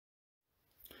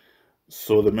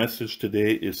So the message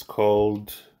today is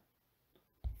called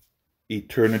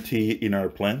Eternity in Our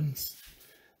Plans.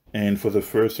 And for the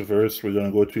first verse, we're going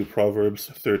to go to Proverbs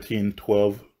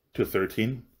 13:12 to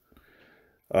 13.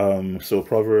 So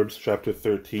Proverbs chapter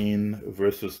 13,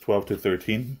 verses 12 to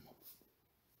 13.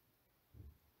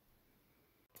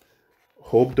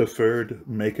 Hope deferred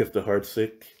maketh the heart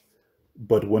sick,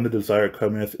 but when the desire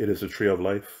cometh, it is a tree of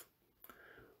life.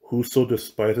 Whoso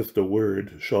despiseth the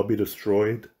word shall be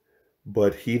destroyed,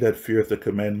 but he that feareth the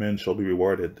commandment shall be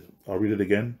rewarded. I'll read it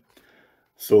again.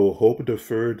 So hope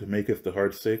deferred maketh the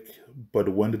heart sick, but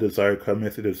when the desire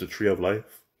cometh, it is a tree of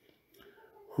life.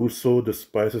 Whoso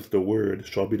despiseth the word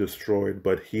shall be destroyed,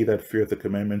 but he that feareth the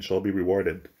commandment shall be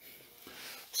rewarded.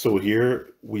 So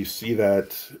here we see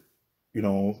that,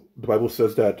 the Bible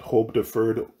says that hope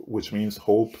deferred, which means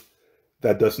hope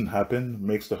that doesn't happen,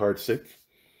 makes the heart sick.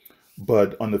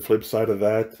 But on the flip side of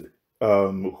that,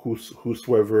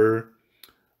 whosoever,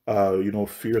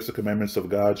 fears the commandments of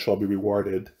God shall be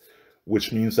rewarded,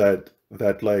 which means that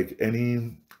like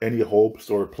any hopes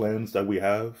or plans that we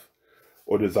have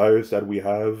or desires that we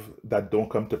have that don't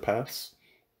come to pass,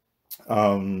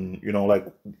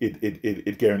 like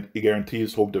it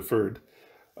guarantees hope deferred,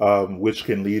 which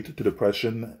can lead to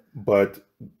depression. But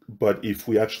if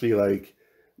we actually like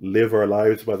live our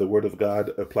lives by the word of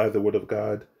God, apply the word of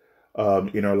God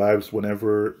in our lives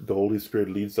whenever the Holy Spirit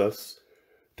leads us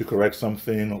to correct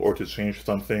something or to change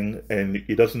something, and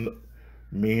it doesn't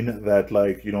mean that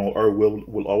our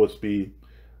will always be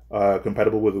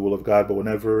compatible with the will of God, but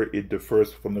whenever it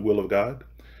differs from the will of God,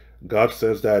 God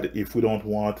says that if we don't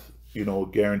want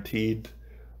guaranteed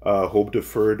hope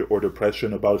deferred or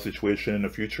depression about a situation in the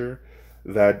future,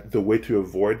 that the way to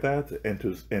avoid that and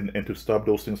to stop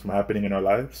those things from happening in our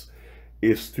lives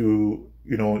is to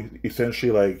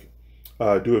essentially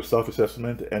do a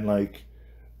self-assessment and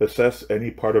assess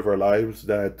any part of our lives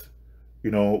that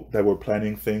that we're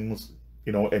planning things,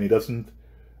 and it doesn't,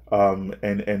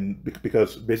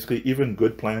 because basically even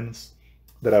good plans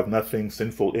that have nothing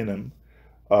sinful in them,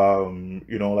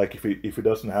 if it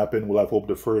doesn't happen, we'll have hope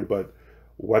deferred. But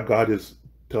what God is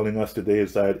telling us today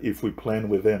is that if we plan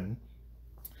with Him,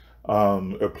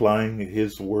 applying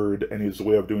His word and His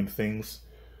way of doing things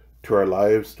to our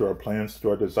lives, to our plans, to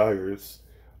our desires,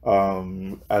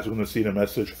 as we're going to see in the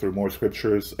message through more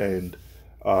scriptures and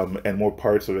more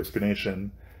parts of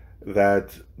explanation,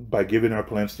 that by giving our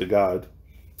plans to God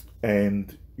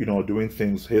and doing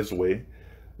things His way,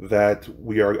 that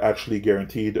we are actually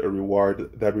guaranteed a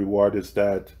reward. That reward is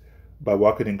that by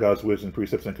walking in God's ways and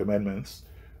precepts and commandments,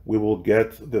 we will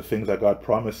get the things that God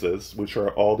promises, which are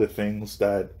all the things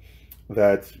that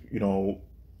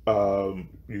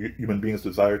human beings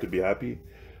desire to be happy.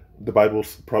 The Bible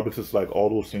promises all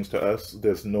those things to us.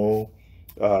 There's no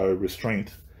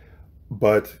restraint,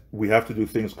 but we have to do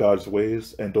things God's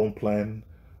ways and don't plan,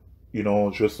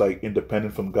 just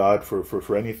independent from God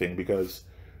for anything, because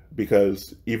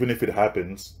even if it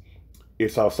happens,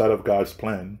 it's outside of God's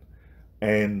plan,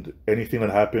 and anything that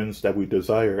happens that we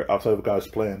desire outside of God's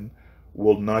plan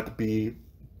will not be,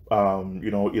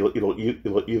 it'll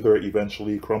either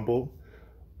eventually crumble,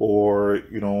 or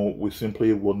we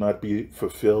simply will not be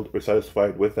fulfilled or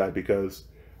satisfied with that, because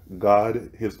God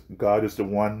is the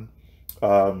one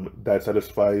that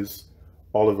satisfies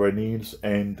all of our needs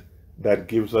and that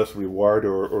gives us reward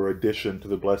or addition to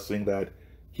the blessing that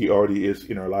He already is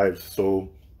in our lives. So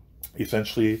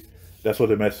essentially, that's what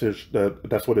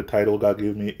that's what the title God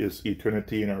gave me is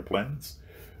Eternity in Our Plans,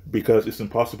 because it's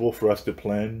impossible for us to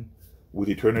plan with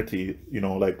eternity.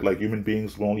 Like human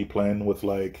beings, we only plan with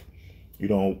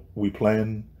we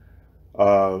plan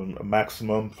a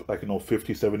maximum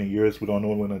 50, 70 years. We don't know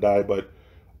when we're gonna die, but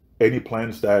any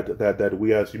plans that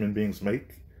we as human beings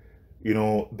make,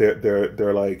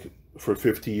 they're for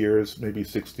 50 years, maybe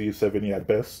 60, 70 at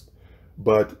best.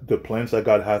 But the plans that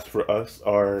God has for us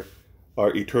are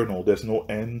eternal. There's no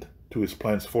end to His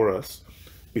plans for us,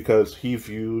 because He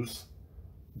views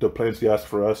the plans He has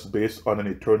for us based on an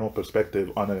eternal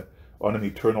perspective, on an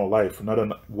eternal life, not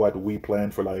on what we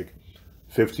plan for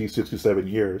 50, 67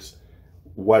 years.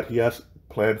 What He has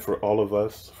planned for all of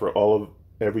us, for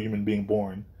every human being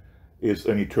born, is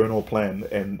an eternal plan.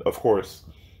 And of course,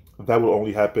 that will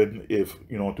only happen if,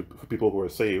 for people who are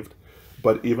saved.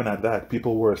 But even at that,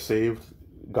 people who are saved,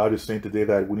 God is saying today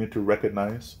that we need to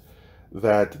recognize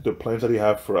that the plans that He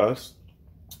has for us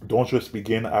don't just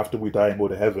begin after we die and go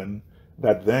to heaven,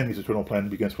 that then His eternal plan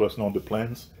begins for us. No, the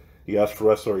plans He has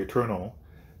for us are eternal.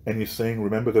 And He's saying,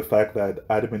 remember the fact that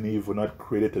Adam and Eve were not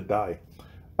created to die.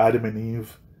 Adam and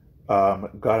Eve,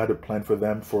 God had a plan for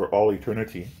them for all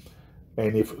eternity.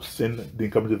 And if sin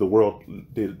didn't come into the world,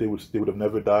 they would have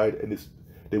never died, and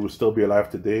they would still be alive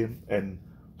today and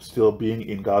still being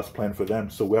in God's plan for them.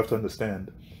 So we have to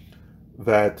understand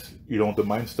that, the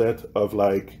mindset of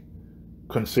like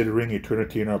considering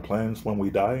eternity in our plans when we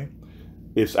die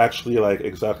is actually like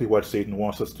exactly what Satan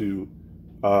wants us to,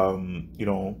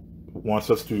 wants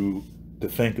us to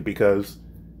think, because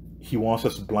he wants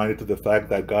us blinded to the fact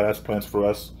that God has plans for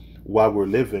us while we're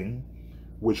living,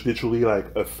 which literally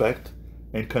like affect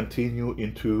and continue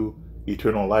into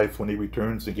eternal life when he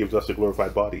returns and gives us a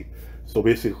glorified body. So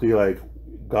basically, like,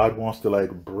 God wants to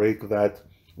like break that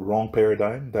wrong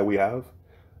paradigm that we have,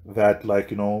 that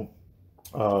like,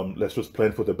 let's just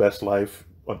plan for the best life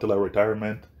until our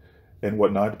retirement and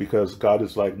whatnot, because God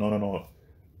is like, no, no,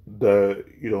 no,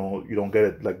 you don't get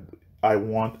it. Like, I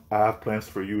have plans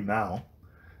for you now,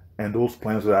 and those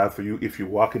plans that I have for you, if you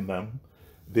walk in them,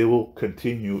 they will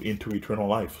continue into eternal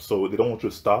life. So they don't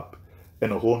just stop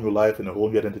and a whole new life and a whole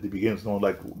new identity begins. No,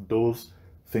 like those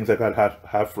things that God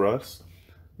have for us,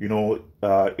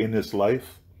 in this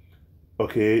life,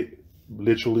 okay,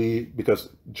 literally, because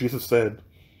Jesus said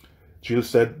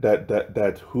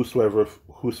that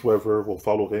whosoever will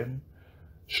follow him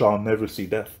shall never see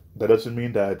death. That doesn't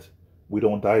mean that we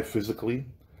don't die physically.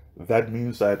 That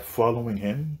means that following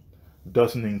him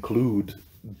doesn't include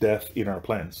death in our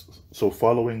plans. So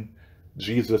following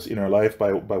Jesus in our life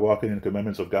by walking in the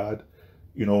commandments of God,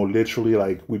 literally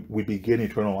like we begin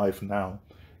eternal life now,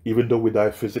 even though we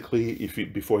die physically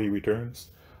before he returns.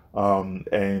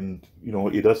 And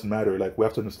it doesn't matter. Like, we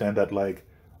have to understand that like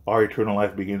our eternal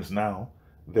life begins now.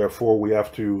 Therefore, we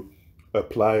have to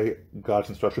apply God's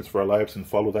instructions for our lives and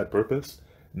follow that purpose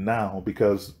now,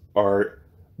 because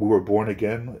we were born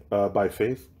again by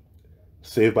faith,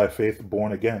 saved by faith,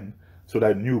 born again. So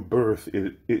that new birth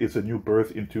is a new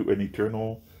birth into an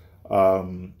eternal,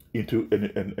 an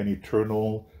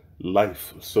eternal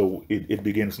life. So it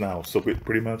begins now. So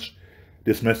pretty much,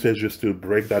 this message is to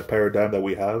break that paradigm that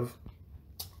we have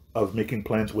of making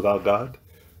plans without God,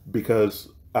 because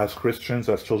as Christians,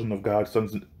 as children of God,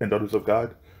 sons and daughters of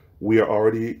God, we are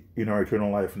already in our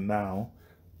eternal life now,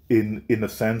 in the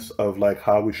sense of like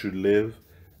how we should live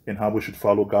and how we should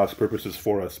follow God's purposes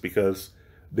for us, because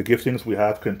the giftings we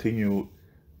have continue,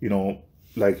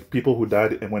 like people who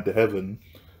died and went to heaven,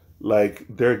 like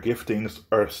their giftings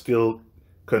are still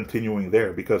continuing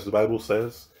there, because the Bible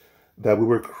says that we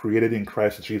were created in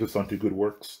Christ Jesus unto good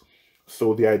works.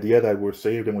 So the idea that we're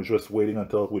saved and we're just waiting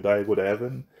until we die to go to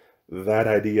heaven, that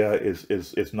idea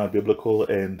is not biblical.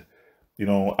 And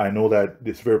I know that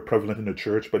it's very prevalent in the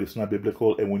church, but it's not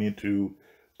biblical, and we need to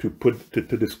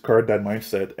discard that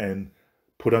mindset and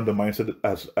put on the mindset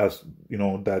as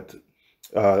that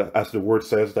as the word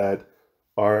says, that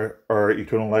our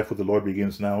eternal life with the Lord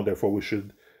begins now. Therefore, we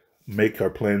should make our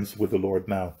plans with the Lord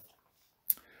now.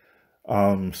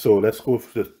 So let's go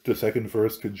to the second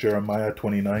verse, to Jeremiah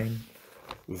 29,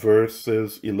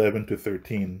 verses 11 to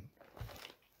 13.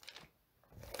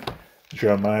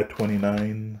 Jeremiah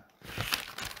 29,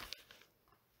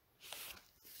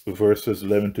 verses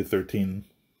 11 to 13.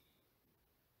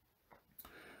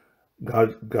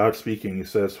 God speaking, he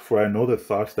says, "For I know the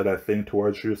thoughts that I think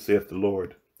towards you, saith the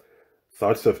Lord,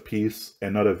 thoughts of peace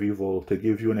and not of evil, to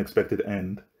give you an expected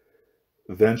end.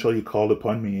 Then shall you call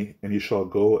upon me, and you shall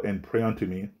go and pray unto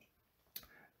me,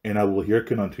 and I will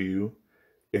hearken unto you,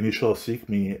 and you shall seek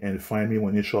me and find me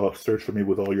when you shall search for me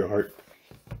with all your heart."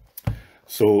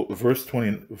 So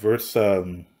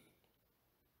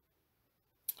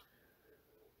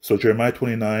so Jeremiah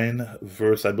 29,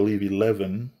 verse, I believe,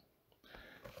 11,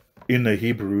 in the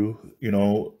Hebrew,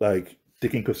 like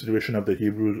taking consideration of the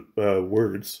Hebrew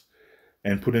words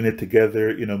and putting it together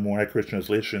in a more accurate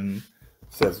translation,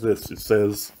 says this. It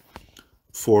says,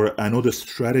 "For I know the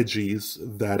strategies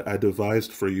that I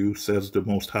devised for you, says the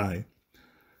Most High,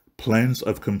 plans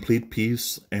of complete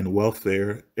peace and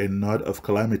welfare and not of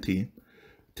calamity,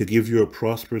 to give you a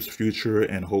prosperous future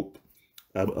and hope."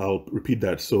 I'll repeat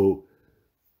that. So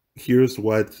here's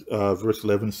what verse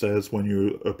 11 says. When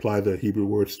you apply the Hebrew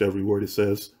words to every word, it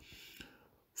says,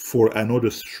 "For I know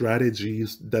the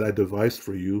strategies that I devised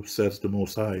for you, says the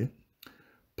Most High,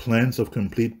 plans of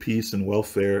complete peace and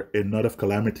welfare and not of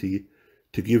calamity,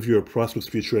 to give you a prosperous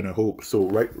future and a hope." So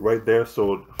right there,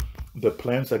 so the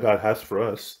plans that God has for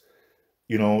us,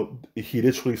 he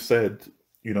literally said,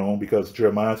 because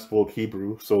Jeremiah spoke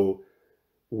Hebrew, so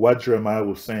what Jeremiah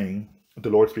was saying, the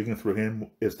Lord speaking through him,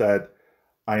 is that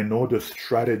I know the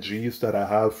strategies that I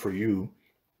have for you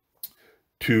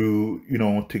to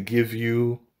give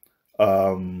you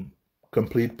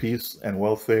complete peace and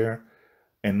welfare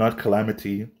and not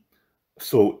calamity.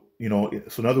 So you know,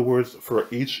 so in other words, for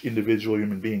each individual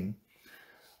human being,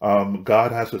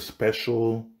 God has a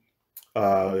special,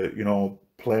 you know,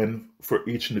 plan for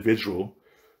each individual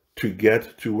to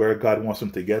get to where God wants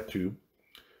them to get to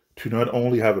not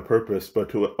only have a purpose, but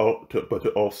to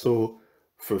also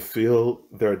fulfill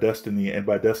their destiny. And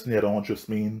by destiny, I don't just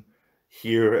mean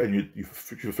here and you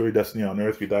fulfill your destiny on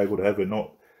earth, you die, go to heaven.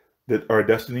 No, that our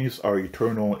destinies are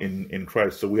eternal in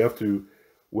Christ. So we have to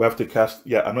cast.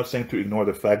 Yeah, I'm not saying to ignore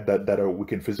the fact that we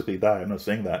can physically die. I'm not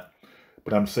saying that,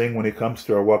 but I'm saying when it comes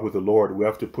to our walk with the Lord, we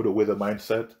have to put away the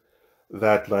mindset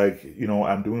that, like, you know,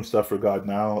 I'm doing stuff for God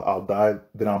now, I'll die,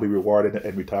 then I'll be rewarded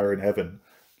and retire in heaven.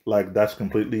 Like, that's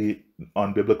completely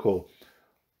unbiblical.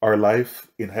 Our life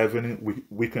in heaven,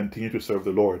 we continue to serve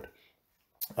the Lord.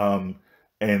 Um,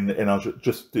 and I'll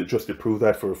just to prove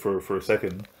that for a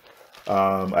second.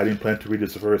 I didn't plan to read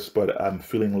this verse, but I'm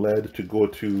feeling led to go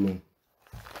to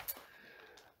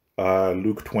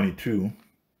Luke 22.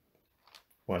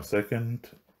 One second.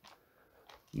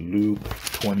 Luke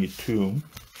 22.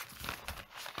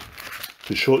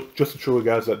 To show you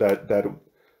guys that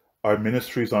our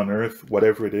ministries on earth,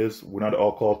 whatever it is, we're not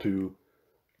all called to,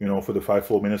 you know, for the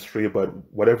fivefold ministry, but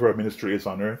whatever our ministry is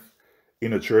on earth,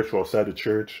 in the church or outside the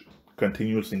church,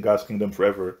 continues in God's kingdom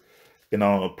forever. And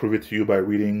I'll prove it to you by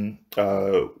reading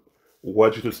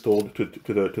what Jesus told to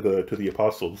the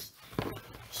apostles.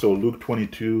 So Luke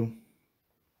 22,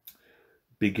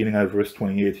 beginning at verse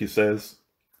 28, he says,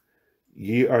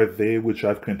 "Ye are they which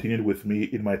have continued with me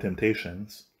in my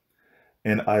temptations,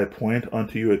 and I appoint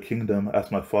unto you a kingdom as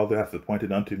my Father hath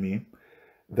appointed unto me,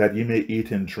 that ye may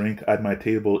eat and drink at my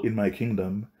table in my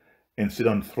kingdom, and sit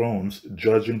on thrones,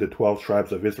 judging the 12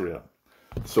 tribes of Israel."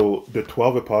 So the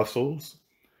 12 apostles,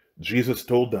 Jesus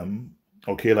told them,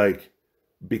 okay, like,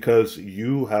 because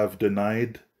you have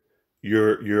denied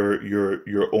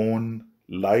your own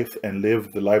life and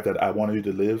lived the life that I wanted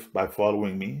you to live by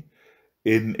following me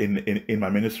in my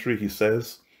ministry, he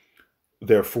says,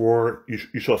 therefore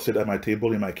you shall sit at my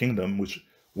table in my kingdom,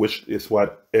 which is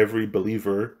what every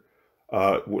believer,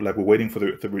 like, we're waiting for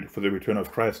the return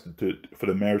of Christ, for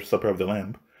the marriage supper of the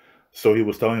Lamb. So he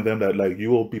was telling them that, like, you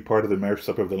will be part of the marriage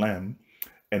supper of the Lamb,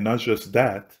 and not just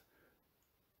that,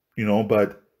 you know,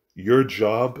 but your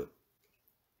job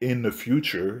in the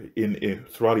future, in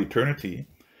throughout eternity,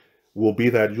 will be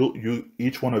that you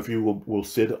each one of you will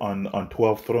sit on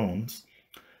 12 thrones,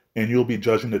 and you'll be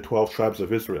judging the 12 tribes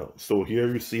of Israel. So here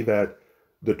you see that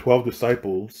the 12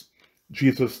 disciples,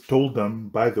 Jesus told them,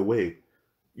 by the way,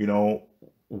 you know,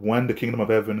 when the kingdom of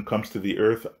heaven comes to the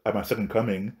earth at my second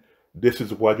coming, this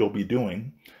is what you'll be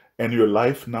doing. And your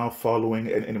life now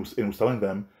following, and it was telling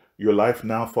them, your life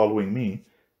now following me,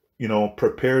 you know,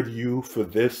 prepared you for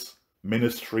this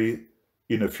ministry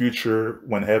in the future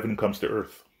when heaven comes to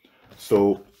earth.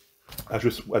 So I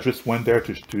just went there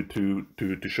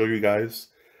to show you guys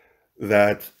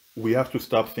that we have to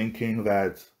stop thinking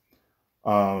that,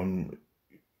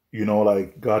 you know,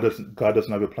 like, God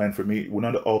doesn't have a plan for me. We're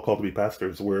not all called to be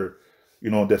pastors. We're, you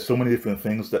know, there's so many different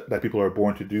things that people are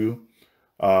born to do.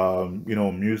 You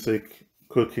know, music,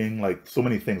 cooking, like, so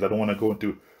many things. I don't want to go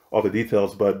into all the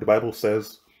details, but the Bible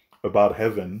says about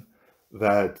heaven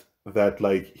that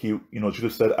like, he, you know,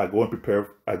 Jesus said, I go and prepare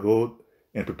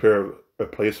a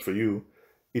place for you.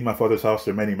 In my Father's house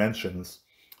there are many mansions.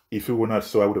 If it were not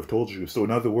so, I would have told you. So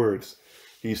in other words,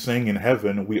 he's saying in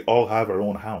heaven we all have our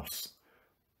own house.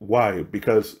 Why?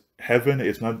 Because heaven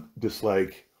is not this,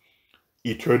 like,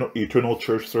 eternal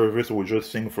church service where we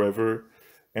just sing forever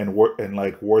and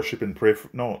like worship and pray.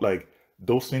 No, like,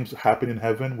 those things happen in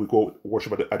heaven. We go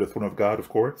worship at the throne of God, of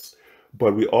course,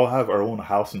 but we all have our own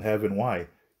house in heaven. Why?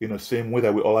 In the same way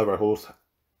that we all have our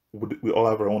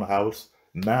own house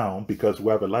now, because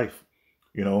we have a life.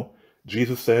 You know,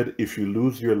 Jesus said, if you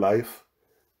lose your life,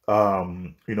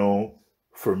 you know,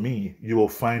 for me, you will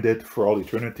find it for all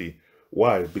eternity.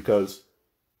 Why? Because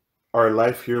our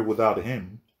life here without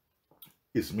him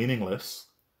is meaningless.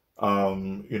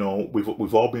 You know,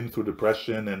 we've all been through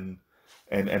depression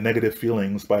and negative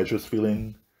feelings by just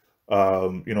feeling,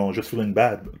 you know, just feeling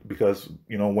bad because,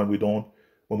 you know, when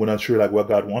we're not sure, like, what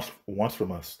God wants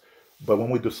from us. But when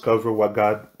we discover what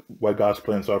God's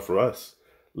plans are for us,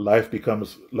 life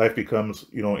becomes,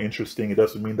 you know, interesting. It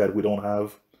doesn't mean that we don't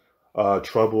have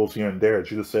troubles here and there.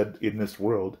 Jesus said, in this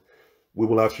world we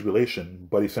will have tribulation,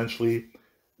 but essentially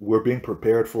we're being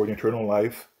prepared for an eternal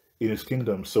life in his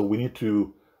kingdom. So we need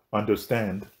to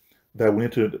understand that we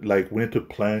need to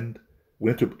plan,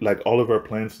 like, all of our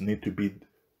plans need to be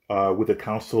with the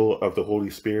counsel of the Holy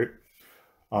Spirit,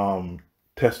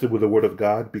 tested with the word of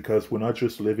God, because we're not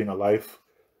just living a life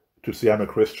to say I'm a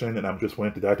Christian and I'm just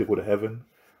wanting to die to go to heaven.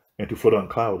 and to float on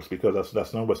clouds, because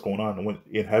that's not what's going on. When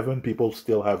in heaven, people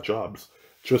still have jobs,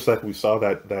 just like we saw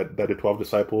that the 12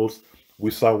 disciples,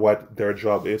 we saw what their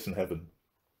job is in heaven.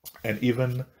 And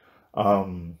even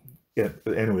yeah,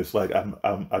 anyways, like I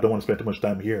don't want to spend too much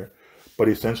time here, but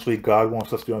essentially God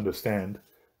wants us to understand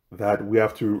that we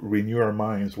have to renew our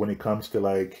minds when it comes to,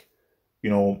 like,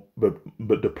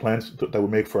 but the plans that we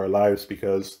make for our lives,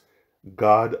 because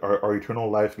God, our eternal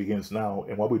life begins now,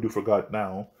 and what we do for God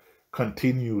now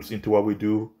continues into what we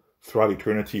do throughout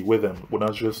eternity with Him. We're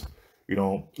not just,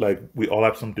 like, we all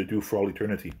have something to do for all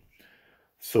eternity.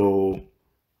 So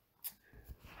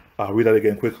I'll read that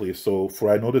again quickly. So, for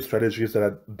I know the strategies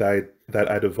that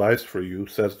I devised for you,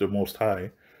 says the Most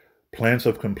High, plans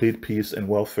of complete peace and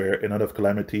welfare, and not of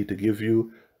calamity, to give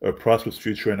you a prosperous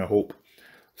future and a hope.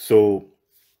 So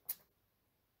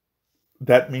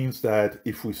that means that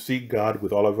if we seek God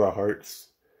with all of our hearts,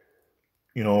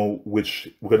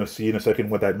 which we're going to see in a second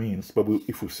what that means, but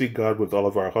if we seek God with all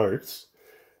of our hearts,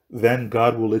 then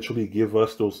God will literally give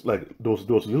us those, like, those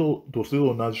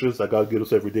little nudges that God gives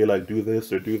us every day, like do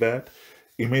this or do that.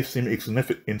 It may seem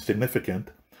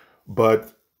insignificant,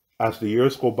 but as the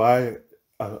years go by,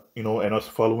 and us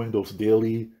following those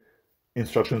daily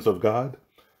instructions of God,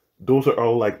 those are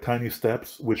all like tiny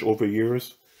steps, which over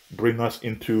years bring us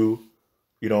into,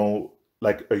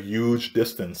 like a huge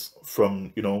distance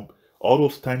from, all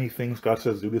those tiny things God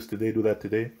says, do this today, do that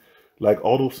today. Like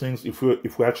all those things, if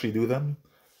we actually do them,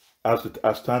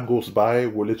 as time goes by,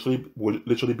 we're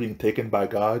literally being taken by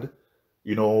God,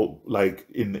 like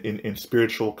in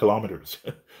spiritual kilometers.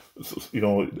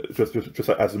 So, just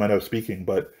as a matter of speaking.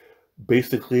 But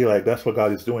basically, like, that's what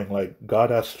God is doing. Like,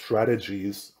 God has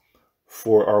strategies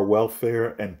for our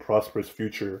welfare and prosperous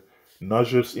future, not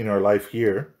just in our life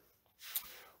here,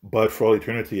 but for all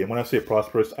eternity. And when I say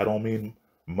prosperous, I don't mean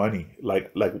money.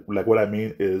 Like what I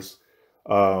mean is,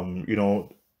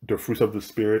 the fruits of the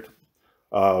spirit,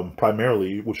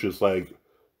 primarily, which is like,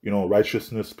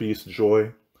 righteousness, peace,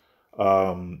 joy,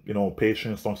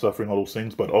 patience, long suffering, all those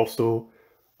things, but also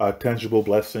tangible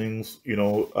blessings,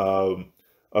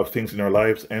 of things in our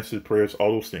lives, answered prayers,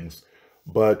 all those things.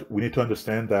 But we need to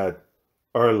understand that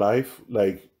our life,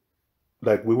 like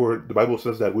the Bible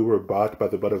says that we were bought by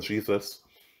the blood of Jesus,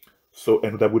 so,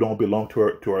 and that we don't belong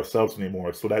to ourselves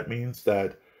anymore. So that means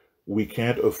that we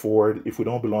can't afford, if we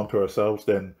don't belong to ourselves,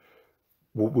 then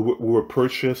we were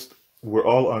purchased. We're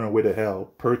all on our way to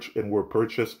hell, and we're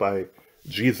purchased by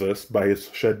Jesus, by His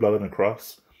shed blood on the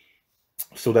cross,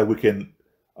 so that we can,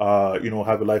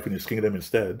 have a life in His kingdom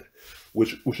instead.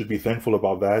 Which we should be thankful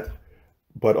about that.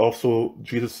 But also,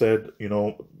 Jesus said,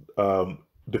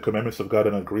 the commandments of God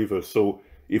are not grievous. So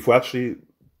if we actually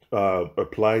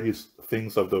apply these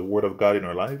things of the Word of God in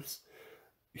our lives,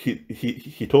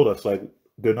 he told us, like,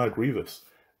 they're not grievous.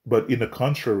 But in the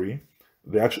contrary,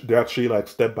 they're actually like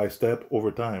step by step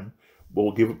over time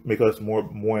will make us more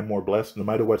and more blessed, no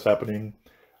matter what's happening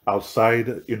outside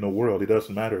in the world. It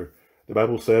doesn't matter. The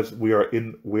Bible says we are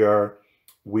in the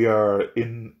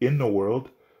world,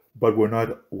 but we're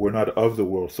not of the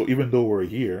world. So even though we're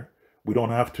here, we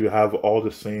don't have to have all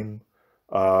the same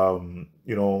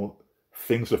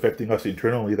things affecting us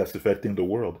internally that's affecting the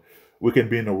world. We can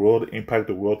be in the world, impact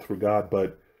the world through God,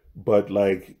 but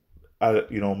like,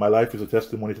 my life is a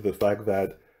testimony to the fact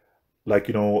that, like,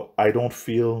 I don't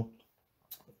feel,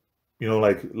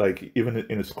 like even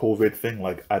in this COVID thing,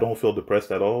 like, I don't feel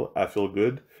depressed at all. I feel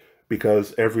good,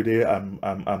 because every day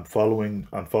I'm following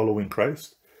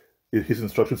Christ, His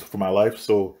instructions for my life.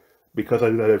 So because I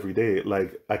do that every day,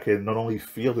 like, I can not only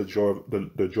feel the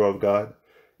joy of God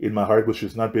in my heart, which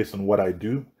is not based on what I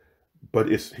do,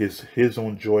 but it's his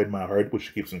own joy in my heart,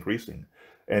 which keeps increasing.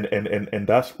 And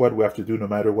that's what we have to do, no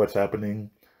matter what's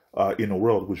happening in the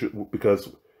world. Because,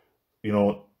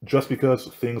 just because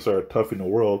things are tough in the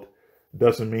world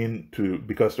doesn't mean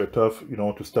because they're tough,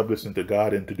 to stop listening to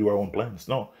God and to do our own plans.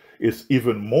 No, it's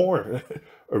even more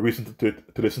a reason to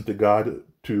listen to God,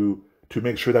 to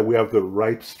make sure that we have the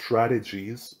right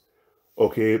strategies,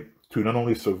 okay, to not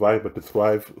only survive but to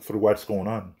thrive through what's going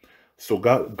on. So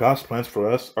God's plans for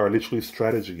us are literally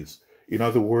strategies. In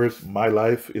other words, my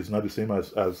life is not the same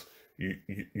as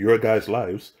your guys'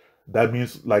 lives. That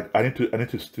means, like, I need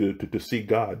to seek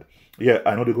God. Yeah,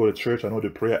 I know to go to church, I know to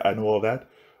pray, I know all that,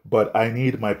 but I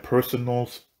need my personal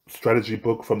strategy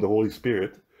book from the Holy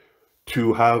Spirit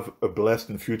to have a blessed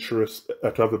and futurist,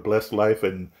 to have a blessed life,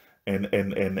 and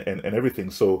everything.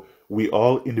 So we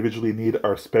all individually need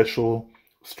our special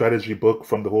strategy book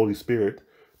from the Holy Spirit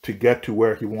to get to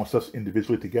where He wants us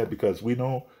individually to get, because we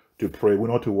know to pray, we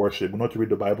know to worship, we know to read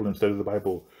the Bible instead of the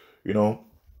Bible, we know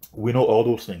all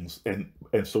those things, and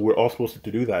so we're all supposed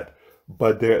to do that.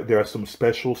 but there are some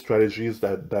special strategies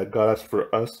that God has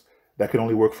for us that can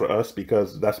only work for us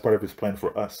because that's part of His plan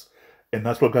for us, and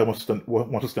that's what God wants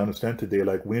us to understand today.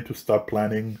 Like we need to stop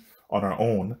planning on our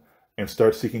own and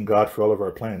start seeking God for all of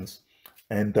our plans,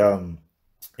 and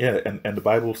yeah, and the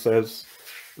Bible says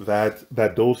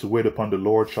that those who wait upon the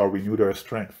Lord shall renew their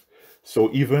strength. So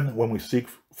even when we seek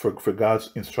for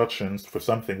God's instructions for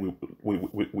something we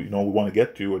know we want to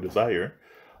get to or desire,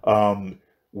 um,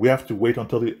 we have to wait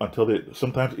until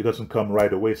sometimes it doesn't come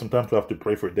right away. Sometimes we have to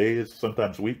pray for days,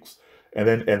 sometimes weeks, and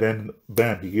then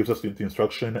bam, He gives us the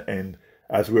instruction, and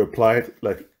as we apply it,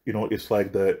 like it's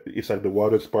like the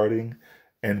water's parting,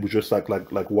 and we just like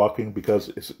walking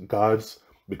because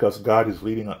because God is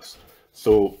leading us.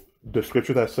 So the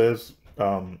scripture that says,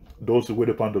 "Those who wait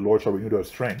upon the Lord shall renew their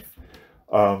strength,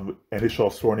 and they shall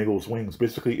soar on eagle's wings."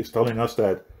 Basically, it's telling us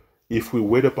that if we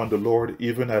wait upon the Lord,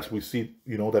 even as we see,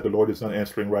 that the Lord is not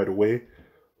answering right away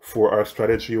for our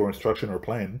strategy or instruction or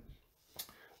plan,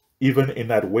 even in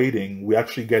that waiting, we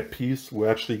actually get peace. We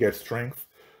actually get strength.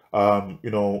 We're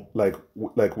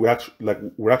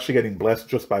actually getting blessed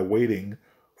just by waiting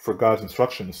for God's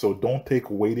instructions. So don't take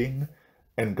waiting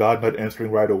and God not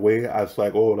answering right away as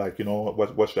like, oh, like,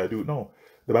 what should I do? No,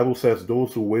 the Bible says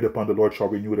those who wait upon the Lord shall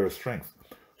renew their strength.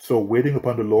 So waiting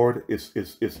upon the Lord is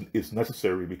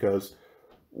necessary because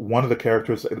one of the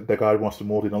characters that God wants to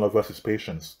mold in all of us is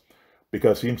patience,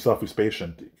 because He Himself is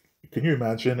patient. Can you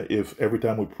imagine if every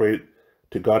time we pray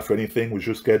to God for anything, we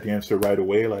just get the answer right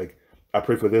away? Like, I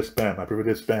pray for this, bam. I pray for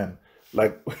this, bam.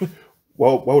 Like,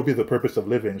 what would be the purpose of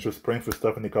living? Just praying for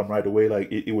stuff and they come right away.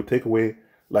 Like, it would take away,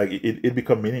 like, it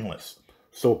become meaningless.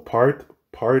 So part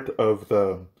of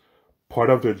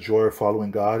the joy of following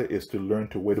God is to learn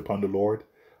to wait upon the Lord.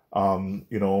 And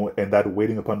that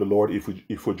waiting upon the Lord,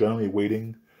 if we're generally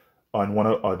waiting on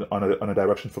a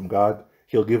direction from God,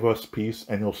 He'll give us peace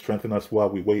and He'll strengthen us while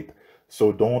we wait.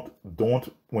 So don't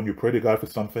when you pray to God for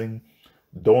something,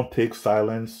 don't take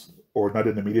silence or not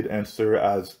an immediate answer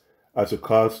as a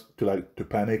cause to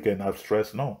panic and have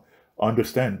stress. No,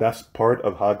 understand that's part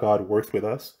of how God works with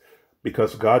us,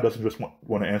 because God doesn't just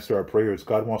want to answer our prayers.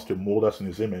 God wants to mold us in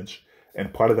His image,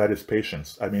 and part of that is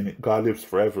patience. I mean, God lives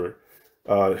forever.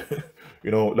 uh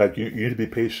like you need to be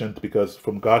patient, because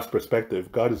from God's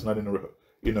perspective, God is not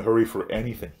in a hurry for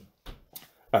anything.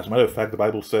 As a matter of fact, the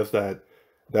Bible says that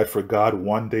for God,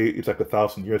 one day is like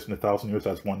 1,000 years, and 1,000 years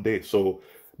as one day. So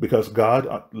because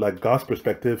God, like God's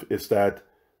perspective is that,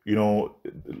 He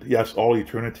has all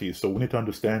eternity. So we need to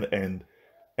understand and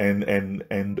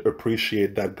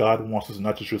appreciate that God wants us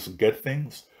not to just get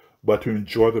things, but to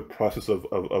enjoy the process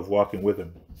of walking with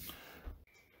Him.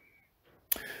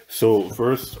 So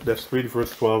let's read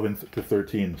verse 12 to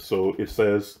 13. So it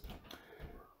says,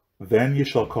 "Then ye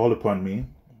shall call upon me,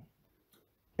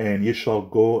 and ye shall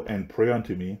go and pray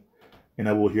unto me, and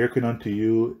I will hearken unto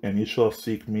you, and ye shall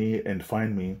seek me and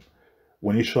find me,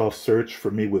 when ye shall search for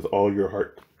me with all your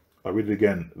heart." I'll read it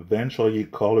again. "Then shall ye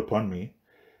call upon me,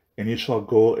 and ye shall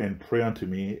go and pray unto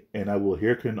me, and I will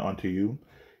hearken unto you,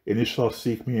 and ye shall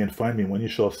seek me and find me, when ye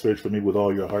shall search for me with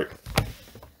all your heart."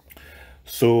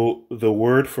 So the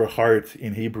word for heart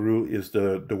in Hebrew is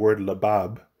the word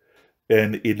labab,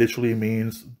 and it literally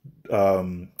means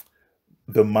um,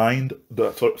 the mind,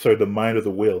 the mind of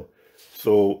the will.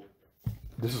 So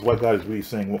this is what God is really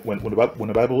saying. When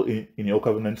the Bible in the Old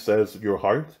Covenant says your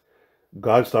heart,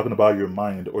 God's talking about your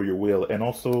mind or your will. And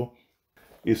also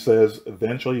it says,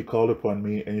 "Then shall you call upon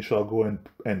me, and you shall go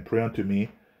and pray unto me,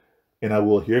 and I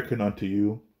will hearken unto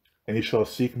you, and you shall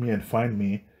seek me and find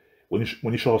me, when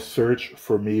you shall search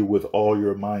for me with all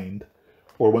your mind,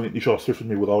 or when you shall search for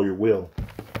me with all your will."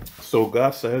 So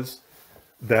God says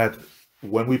that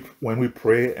when we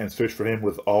pray and search for Him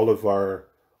with all of our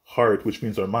heart, which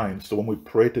means our mind. So when we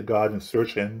pray to God and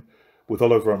search Him with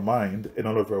all of our mind and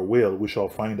all of our will, we shall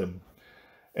find Him.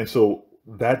 And so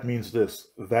that means this.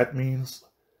 That means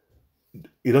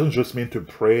it doesn't just mean to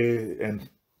pray and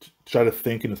try to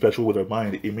think in a special with our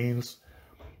mind. It means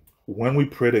when we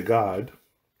pray to God,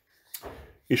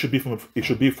 it should be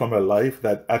from a life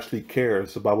that actually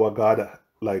cares about what God,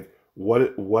 like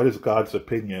what is God's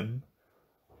opinion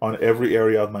on every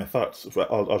area of my thoughts.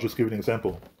 I'll just give you an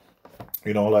example.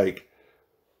 Like,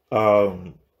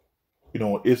 um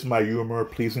is my humor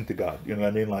pleasing to God? You know what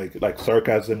I mean? Like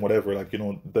sarcasm, whatever.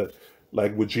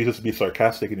 Like, would Jesus be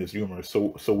sarcastic in His humor?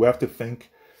 So we have to think,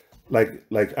 I'm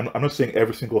not saying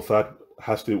every single thought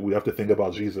we have to think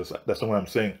about Jesus. That's not what I'm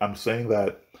saying. I'm saying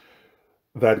that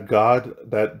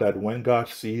when God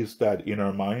sees that in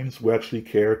our minds, we actually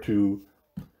care to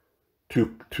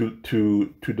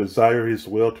desire His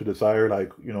will, to desire,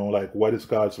 like what is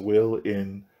God's will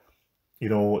you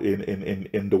know,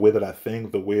 in the way that I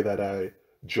think, the way that I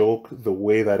joke, the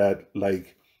way that I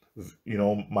like, you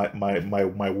know, my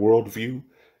worldview.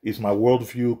 Is my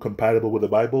worldview compatible with the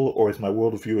Bible, or is my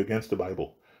worldview against the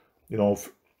Bible? You know,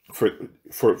 for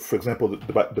for example,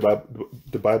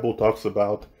 the Bible talks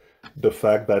about the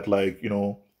fact that, like, you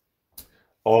know,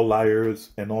 all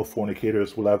liars and all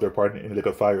fornicators will have their part in the lake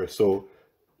of fire. So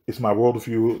is my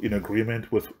worldview in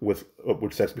agreement with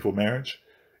sex before marriage?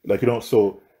 Like, you know,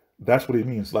 so that's what it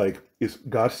means. Like, is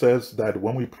God says that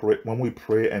when we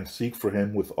pray and seek for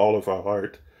Him with all of our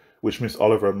heart, which means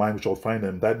all of our mind, which will find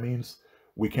Him. That means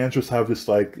we can't just have this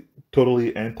like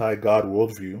totally anti-God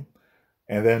worldview,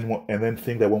 and then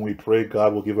think that when we pray,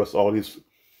 God will give us all these,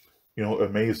 you know,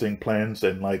 amazing plans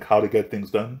and like how to get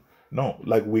things done. No,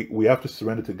 like we have to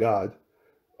surrender to God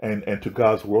and to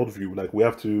God's worldview. Like we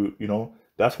have to, you know,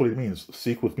 that's what it means.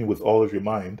 Seek with me with all of your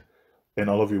mind and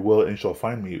all of your will, and you shall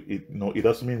find me. It, you know, it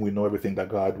doesn't mean we know everything that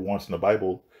God wants in the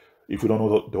Bible. If we don't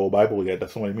know the whole Bible yet,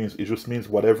 that's not what it means. It just means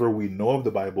whatever we know of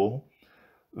the Bible,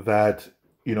 that,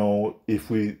 you know, if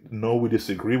we know we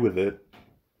disagree with it,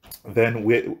 then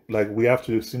we have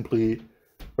to simply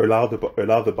allow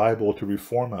the Bible to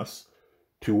reform us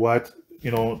to what,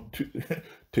 you know, to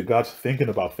to God's thinking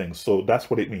about things. So that's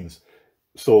what it means.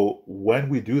 So when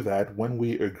we do that, when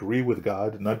we agree with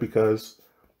God, not because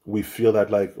we feel that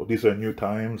like, oh, these are new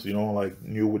times, you know, like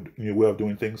new way of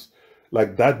doing things,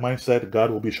 like that mindset,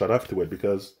 God will be shut off to it,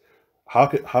 because how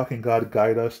can God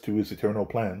guide us to His eternal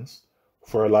plans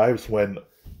for our lives when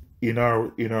in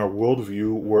our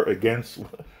worldview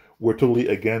we're totally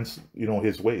against, you know,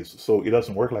 His ways? So it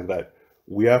doesn't work like that.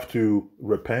 We have to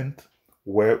repent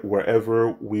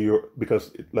wherever we are,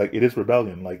 because like it is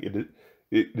rebellion. Like it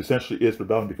essentially is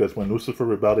rebellion, because when Lucifer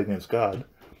rebelled against God,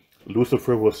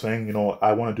 Lucifer was saying, you know,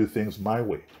 I want to do things my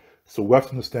way. So we have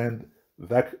to understand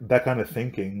that that kind of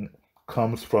thinking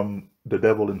comes from the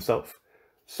devil himself.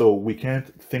 So we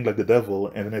can't think like the devil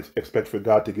and then expect for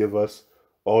God to give us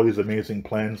all these amazing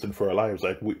plans and for our lives.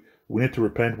 Like we need to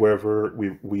repent wherever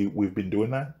we've been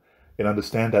doing that, and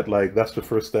understand that like that's the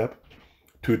first step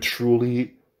to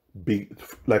truly be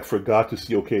like, for God to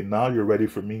see, okay, now you're ready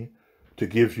for me to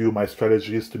give you my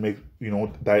strategies to make, you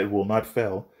know, that it will not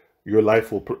fail. Your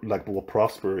life will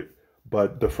prosper.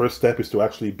 But the first step is to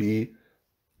actually be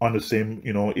on the same,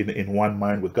 you know, in one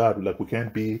mind with God. Like we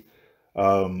can't be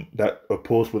that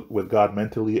opposed with God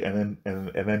mentally, and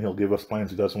then He'll give us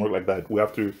plans. It doesn't work like that. We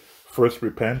have to first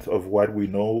repent of what we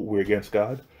know we're against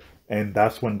God, and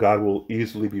that's when God will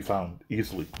easily be found,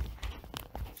 easily.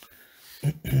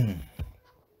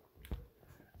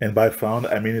 And by found,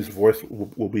 I mean His voice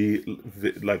will be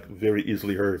like very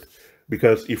easily heard.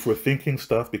 Because if we're thinking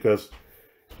stuff, because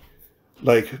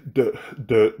like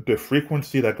the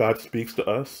frequency that God speaks to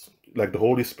us, like the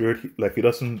Holy Spirit, like He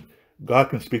doesn't. God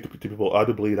can speak to people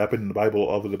audibly. It happened in the Bible,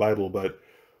 all over the Bible, but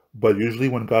usually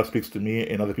when God speaks to me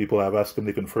and other people, I've asked Him,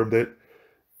 they confirmed it.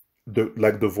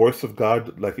 The voice of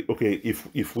God, like, okay,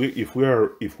 if we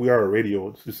are a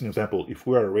radio, this is an example. If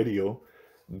we are a radio,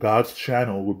 God's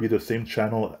channel would be the same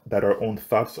channel that our own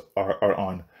thoughts are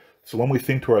on. So when we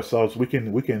think to ourselves, we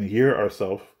can hear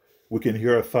ourselves, we can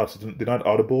hear our thoughts. They're not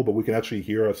audible, but we can actually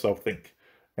hear ourselves think,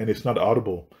 and it's not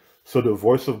audible. So the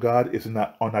voice of God is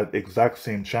not on that exact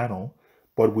same channel,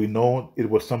 but we know it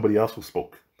was somebody else who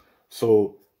spoke.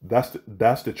 So that's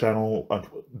the channel.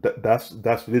 That's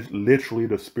literally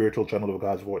the spiritual channel of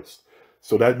God's voice.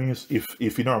 So that means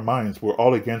if in our minds we're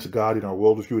all against God in our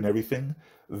worldview and everything,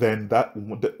 then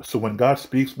so when God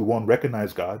speaks, we won't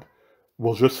recognize God.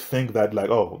 We'll just think that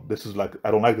like, oh, this is like, I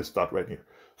don't like this thought right here.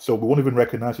 So we won't even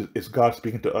recognize it's God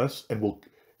speaking to us, and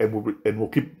we'll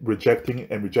keep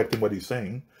rejecting what He's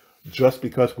saying, just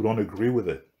because we don't agree with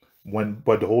it.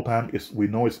 But the whole time we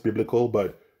know it's biblical,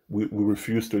 but we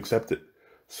refuse to accept it.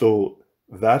 So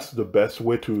that's the best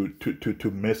way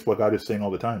to miss what God is saying all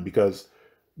the time, because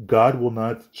God will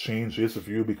not change His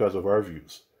view because of our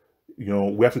views. You know,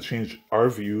 we have to change our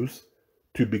views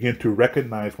to begin to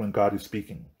recognize when God is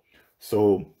speaking.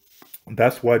 So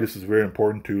that's why this is very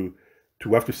important to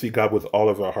have to see God with all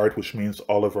of our heart, which means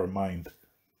all of our mind.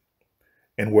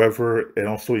 And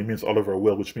also it means all of our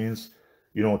will, which means,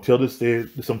 you know, till this day,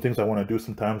 there's some things I want to do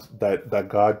sometimes that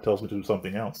God tells me to do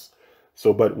something else.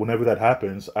 So, but whenever that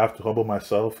happens, I have to humble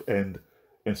myself and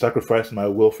sacrifice my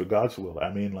will for God's will.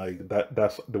 I mean, like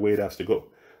that's the way it has to go.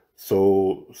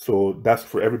 So that's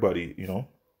for everybody, you know.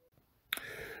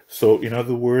 So in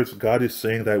other words, God is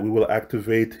saying that we will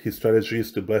activate His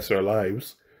strategies to bless our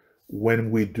lives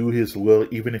when we do His will,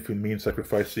 even if it means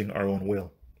sacrificing our own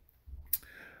will.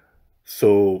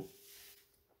 So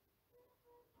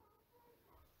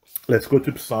Let's go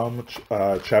to Psalm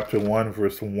chapter 1,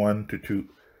 verse 1 to 2.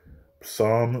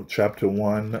 Psalm chapter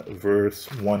 1,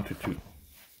 verse 1 to 2.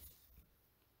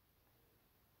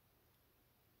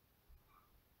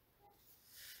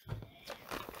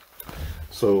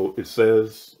 So it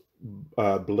says,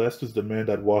 Blessed is the man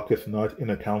that walketh not in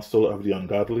the counsel of the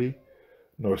ungodly,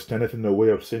 nor standeth in the way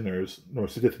of sinners, nor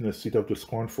sitteth in the seat of the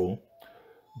scornful.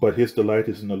 But his delight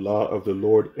is in the law of the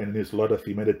Lord, and in his law doth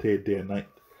he meditate day and night.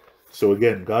 So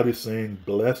again, God is saying,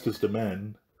 blessed is the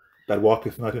man that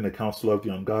walketh not in the counsel of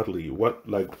the ungodly. Who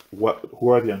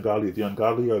are the ungodly? The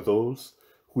ungodly are those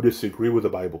who disagree with the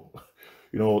Bible.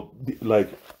 You know,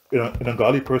 an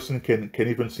ungodly person can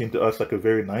even seem to us like a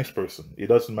very nice person. It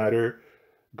doesn't matter.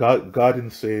 God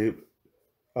didn't say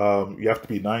you have to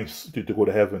be nice to go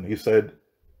to heaven. He said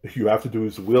you have to do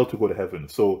his will to go to heaven.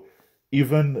 So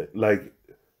even like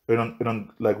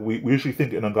we usually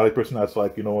think an ungodly person as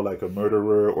like, you know, like a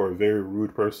murderer or a very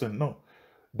rude person. No,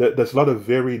 there's a lot of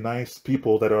very nice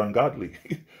people that are ungodly,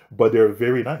 but they're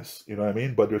very nice. You know what I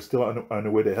mean? But they're still on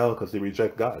the way to hell because they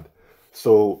reject God.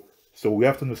 So we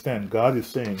have to understand God is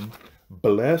saying,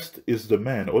 blessed is the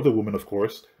man, or the woman, of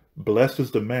course. Blessed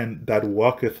is the man that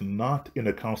walketh not in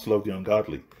the counsel of the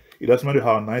ungodly. It doesn't matter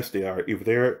how nice they are. If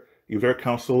their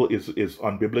counsel is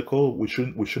unbiblical, we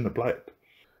shouldn't apply it.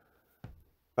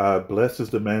 Blessed is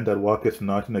the man that walketh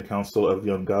not in the counsel of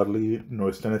the ungodly,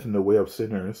 nor standeth in the way of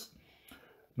sinners,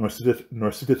 nor sitteth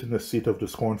in the seat of the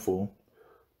scornful.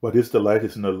 But his delight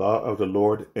is in the law of the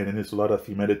Lord, and in his law doth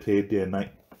he meditate day and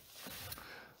night.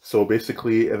 So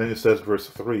basically, and then it says verse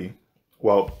 3.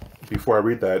 Well, before I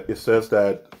read that, it says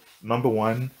that, number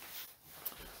one,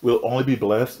 we'll only be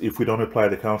blessed if we don't apply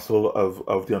the counsel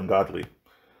of the ungodly.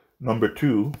 Number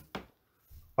two,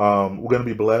 we're going to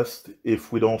be blessed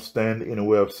if we don't stand in the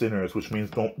way of sinners, which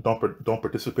means don't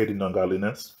participate in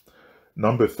ungodliness.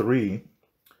 Number three,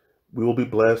 we will be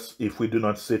blessed if we do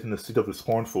not sit in the seat of the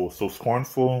scornful. So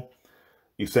scornful,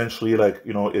 essentially, like,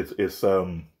 you know, it's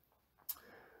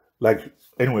like,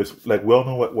 anyways, like, we all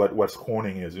know what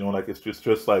scorning is. You know, like, it's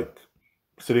just like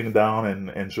sitting down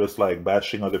and just like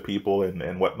bashing other people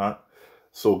and whatnot.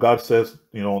 So God says,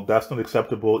 you know, that's not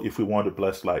acceptable if we want a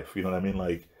blessed life. You know what I mean?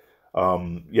 Like,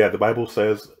 yeah, the Bible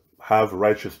says have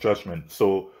righteous judgment.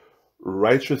 So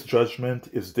righteous judgment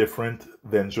is different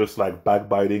than just like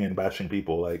backbiting and bashing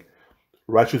people. Like,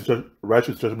 righteous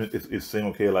judgment is saying,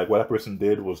 okay, like, what that person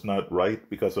did was not right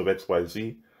because of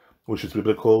XYZ, which is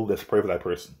biblical. Let's pray for that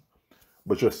person.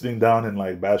 But just sitting down and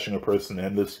like bashing a person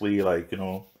endlessly, like, you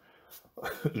know,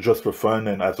 just for fun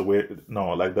and as a way, no,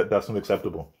 like that's not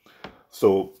acceptable.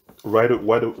 So right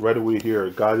away here,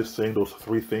 God is saying those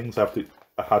three things have to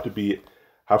be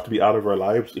out of our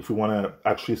lives if we want to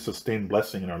actually sustain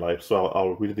blessing in our life. So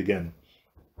I'll read it again.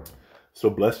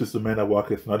 So blessed is the man that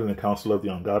walketh not in the counsel of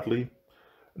the ungodly,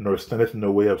 nor standeth in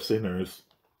the way of sinners,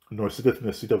 nor sitteth in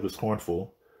the seat of the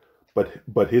scornful,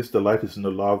 but his delight is in the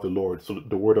law of the Lord. So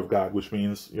the word of God, which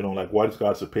means, you know, like, what is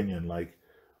God's opinion? Like,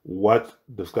 what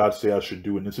does God say I should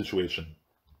do in this situation?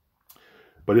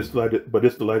 But his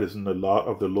delight is in the law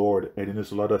of the Lord, and in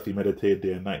his law doth he meditate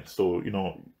day and night. So, you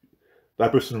know,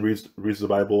 that person reads the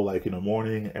Bible like in the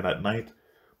morning and at night,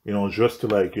 you know, just to,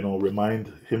 like, you know,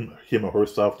 remind him or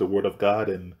herself the word of God.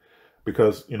 And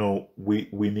because, you know, we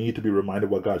need to be reminded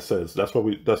what God says. That's why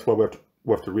we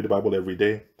have to read the Bible every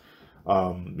day.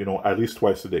 You know, at least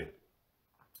twice a day.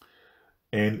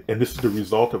 And this is the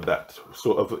result of that.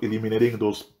 So of eliminating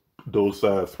those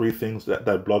three things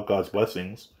that block God's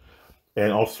blessings,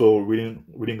 and also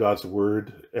reading God's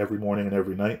word every morning and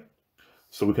every night,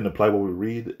 so we can apply what we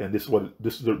read. And this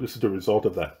is the result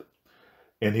of that.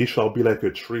 And he shall be like a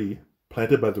tree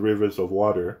planted by the rivers of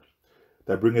water,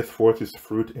 that bringeth forth his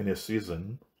fruit in his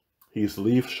season. His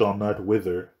leaf shall not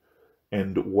wither,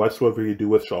 and whatsoever he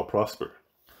doeth shall prosper.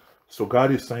 So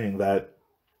God is saying that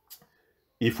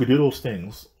if we do those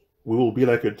things, we will be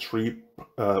like a tree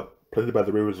planted by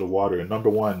the rivers of water. And number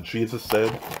one, Jesus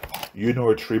said, you know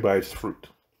a tree by its fruit.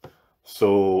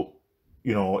 So,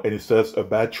 you know, and it says a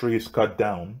bad tree is cut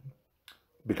down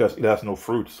because it has no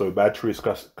fruit. So a bad tree is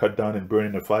cut down and burned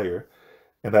in the fire.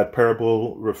 And that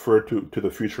parable referred to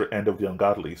the future end of the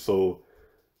ungodly. So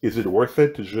is it worth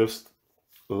it to just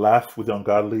laugh with the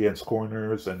ungodly and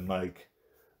scorners and like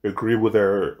agree with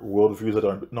their worldviews that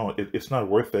are, no, it's not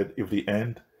worth it if the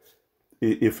end,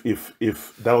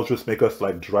 if that'll just make us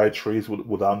like dry trees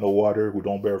without no water, who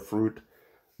don't bear fruit,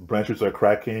 branches are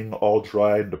cracking, all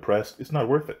dry and depressed. It's not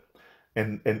worth it.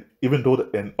 And even though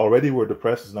and already we're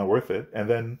depressed, it's not worth it. And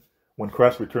then when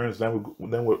Christ returns, then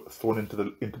we're thrown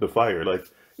into the fire. Like,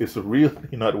 it's really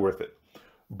not worth it.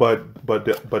 But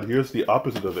here's the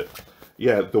opposite of it.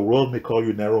 yeah, the world may call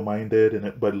you narrow-minded,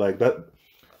 and but like that,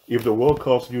 if the world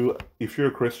calls you, if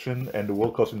you're a Christian and the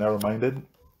world calls you narrow-minded,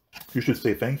 you should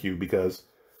say thank you, because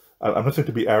I'm not saying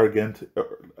to be arrogant.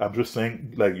 I'm just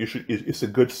saying, like, you should. It's a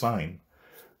good sign,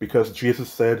 because Jesus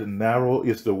said, "Narrow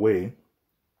is the way."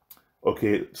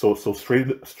 Okay, so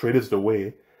straight is the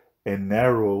way, and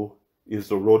narrow is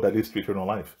the road that leads to eternal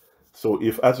life. So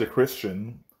if as a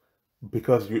Christian,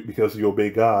 because you obey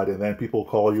God, and then people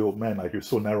call you, man, like you're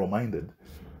so narrow-minded,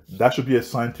 that should be a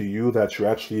sign to you that you're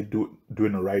actually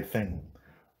doing the right thing,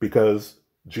 because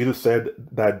Jesus said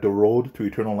that the road to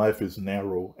eternal life is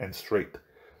narrow and straight.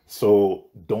 So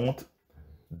don't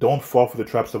fall for the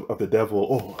traps of the devil.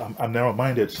 Oh, I'm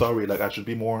narrow-minded. Sorry, like I should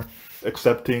be more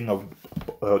accepting of,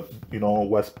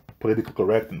 what's politically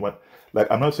correct and what. Like,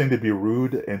 I'm not saying to be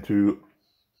rude and to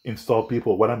insult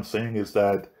people. What I'm saying is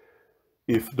that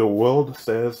if the world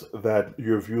says that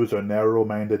your views are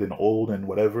narrow-minded and old and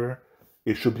whatever,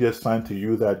 it should be a sign to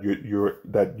you that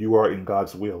you are in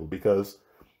God's will. Because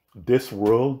this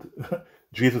world,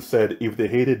 Jesus said, if they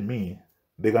hated me,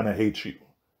 they're gonna hate you.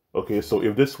 Okay, so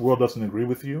if this world doesn't agree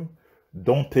with you,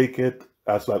 don't take it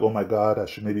as like, oh my God, I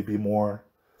should maybe be more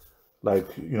like,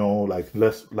 like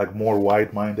less, like more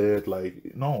wide-minded.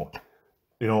 Like, no,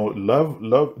 love.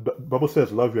 The Bible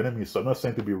says love your enemies. So I'm not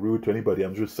saying to be rude to anybody.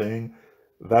 I'm just saying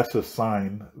that's a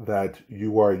sign that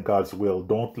you are in God's will.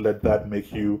 Don't let that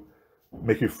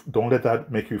don't let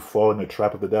that make you fall in the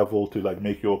trap of the devil to like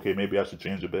make you, okay, maybe I should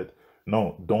change a bit.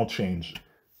 No, don't change.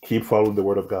 Keep following the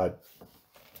word of God.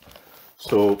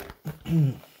 So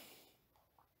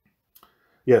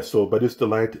yeah, so but this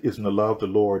delight is in the law of the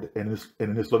Lord, and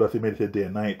in his law that he meditate day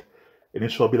and night, and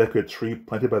it shall be like a tree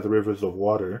planted by the rivers of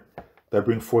water that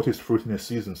bring forth his fruit in his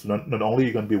season. So not only are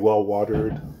you going to be well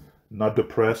watered, not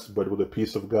depressed, but with the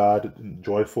peace of God, and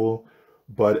joyful,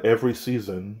 but every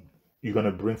season you're going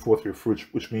to bring forth your fruit,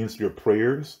 which means your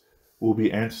prayers will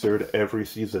be answered every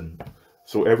season.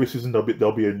 So every season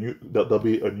there'll be a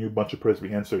new bunch of prayers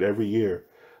being answered every year.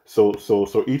 So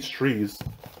each trees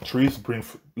bring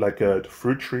like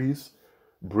fruit trees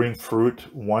bring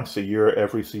fruit once a year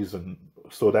every season.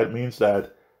 So that means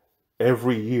that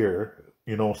every year,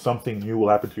 something new will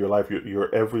happen to your life.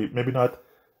 Your every maybe not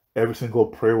every single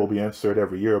prayer will be answered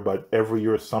every year, but every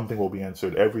year something will be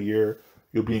answered. Every year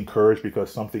you'll be encouraged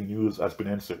because something new has been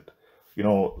answered.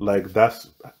 Like that's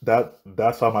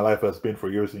how my life has been for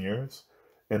years and years,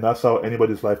 and that's how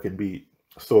anybody's life can be.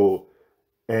 So,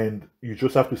 and you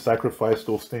just have to sacrifice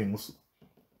those things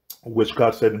which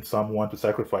God said in Psalm 1 to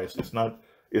sacrifice. It's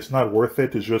not worth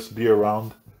it to just be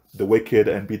around the wicked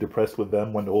and be depressed with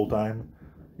them when the whole time.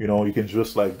 You can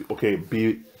just like, okay,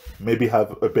 maybe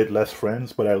have a bit less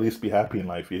friends, but at least be happy in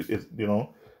life.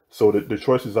 So the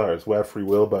choice is ours. We have free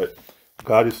will, but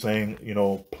God is saying,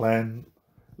 plan,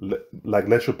 like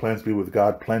let your plans be with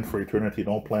God. Plan for eternity.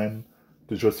 Don't plan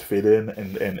to just fit in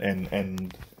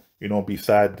and be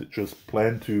sad. Just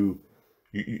plan to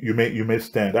you may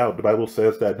stand out. The Bible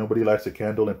says that nobody lights a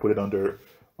candle and put it under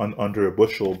a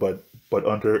bushel, but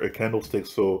under a candlestick,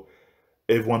 so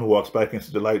everyone who walks back into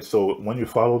the light. So when you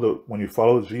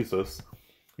follow Jesus,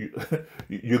 you,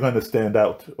 you're gonna stand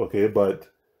out, okay? But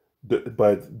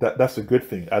that's a good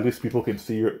thing. At least people can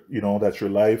see that your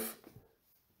life,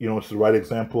 it's the right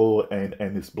example, and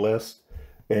it's blessed.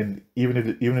 And even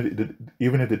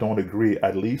if they don't agree,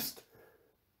 at least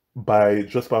by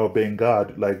obeying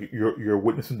God, like you're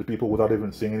witnessing to people without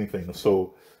even saying anything.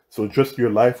 So just your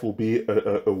life will be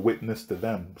a witness to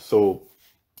them. So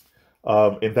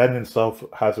and that in itself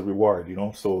has a reward,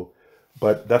 So,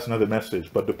 but that's another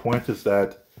message. But the point is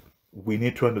that we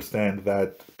need to understand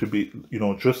that to be,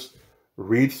 just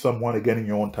read someone again in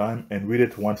your own time, and read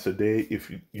it once a day,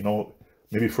 if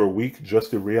maybe for a week,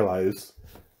 just to realize,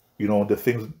 the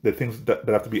things that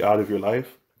have to be out of your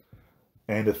life,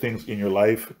 and the things in your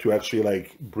life to actually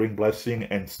like bring blessing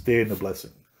and stay in the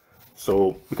blessing.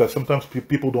 So, because sometimes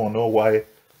people don't know why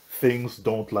things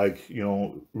don't like,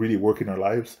 really work in our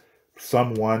lives.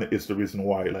 Someone is the reason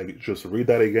why. Like, just read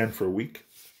that again for a week.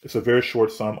 It's a very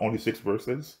short psalm, only 6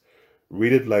 verses.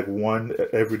 Read it like one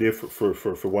every day for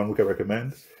 1 week, I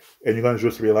recommend. And you're going to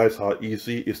just realize how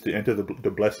easy it is to enter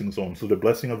the blessing zone. So the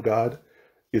blessing of God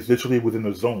is literally within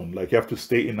the zone. Like, you have to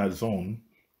stay in that zone,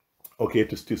 okay,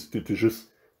 to just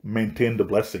maintain the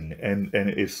blessing. And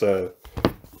it's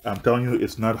I'm telling you,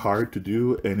 it's not hard to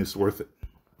do, and it's worth it.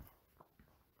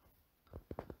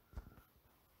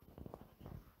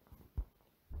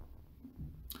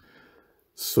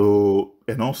 So,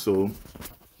 and also,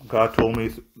 God told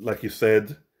me, like He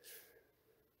said,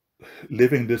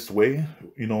 living this way,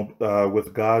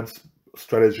 with God's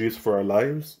strategies for our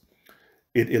lives,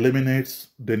 it eliminates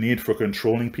the need for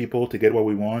controlling people to get what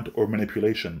we want or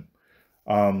manipulation,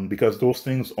 because those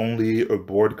things only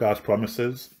abort God's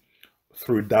promises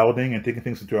through doubting and taking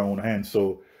things into our own hands.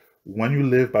 So when you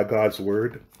live by God's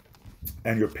word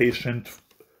and you're patient,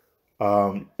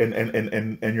 and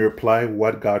you apply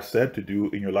what God said to do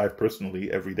in your life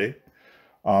personally every day,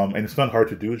 and it's not hard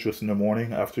to do. Just in the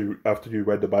morning after you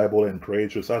read the Bible and pray,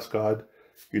 just ask God,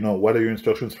 what are your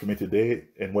instructions for me today,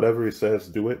 and whatever He says,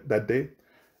 do it that day,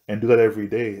 and do that every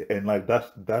day. And like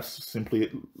that's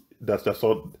simply that's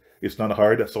all. It's not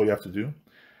hard. That's all you have to do.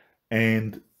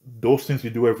 And those things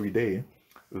you do every day,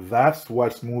 that's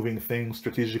what's moving things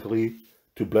strategically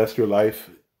to bless your life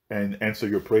and answer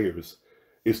your prayers.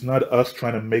 It's not us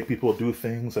trying to make people do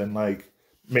things and like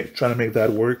trying to make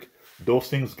that work. Those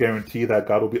things guarantee that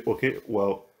God will be okay.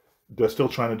 Well, they're still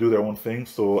trying to do their own thing,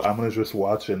 so I'm gonna just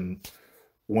watch, and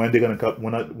when they're gonna come,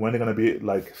 when they're gonna be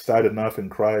like sad enough and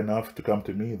cry enough to come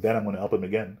to me, then I'm gonna help them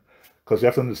again. Because you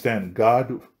have to understand,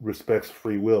 God respects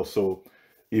free will. So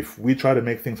if we try to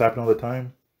make things happen all the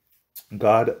time,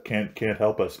 God can't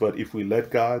help us. But if we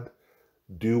let God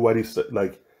do what He said,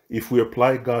 like if we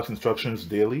apply God's instructions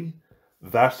daily,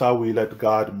 that's how we let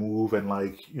God move and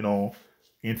like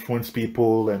influence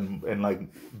people, and like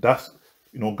that's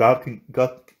God can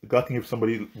give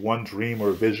somebody one dream or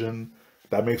a vision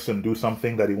that makes them do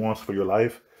something that He wants for your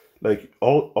life. Like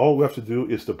all we have to do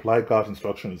is to apply God's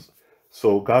instructions.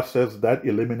 So God says that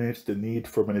eliminates the need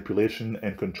for manipulation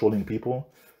and controlling people,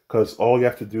 because all you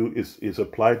have to do is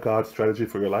apply God's strategy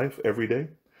for your life every day,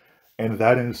 and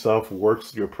that in itself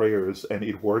works your prayers, and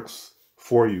it works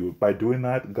for you. By doing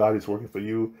that, God is working for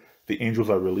you. The angels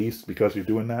are released because you're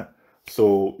doing that.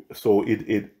 So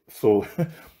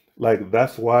like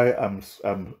that's why I'm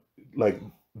like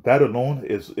that alone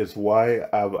is why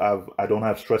I don't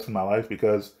have stress in my life,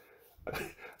 because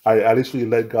I literally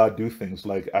let God do things.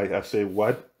 Like I say,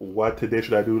 what today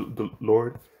should I do,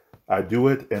 Lord? I do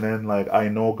it, and then like I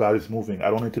know God is moving.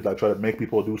 I don't need to like try to make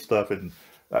people do stuff, and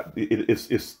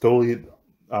it's totally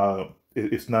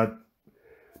it's not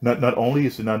only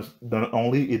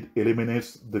it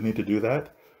eliminates the need to do that,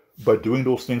 but doing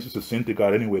those things is a sin to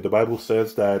God anyway. The Bible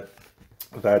says that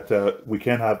we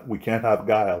can't have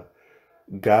guile.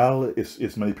 Guile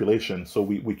is manipulation, so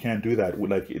we can't do that.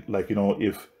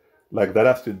 If like that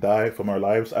has to die from our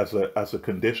lives as a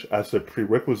condition, as a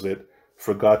prerequisite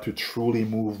for God to truly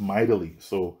move mightily.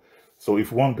 So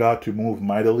if we want God to move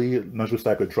mightily, not just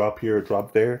like a drop here, a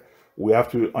drop there, we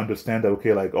have to understand that,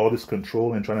 okay, like all this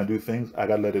control and trying to do things, I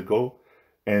gotta let it go.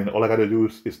 And all I gotta do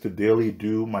is to daily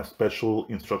do my special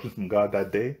instructions from God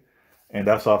that day. And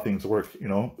that's how things work,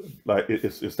 like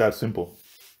it's that simple.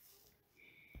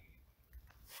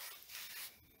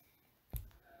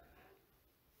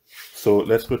 So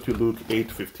let's go to Luke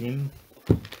 8:15.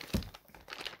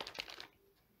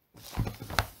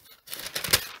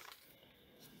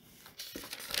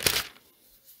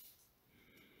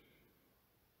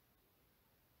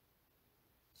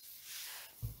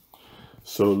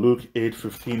 So Luke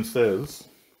 8:15 says,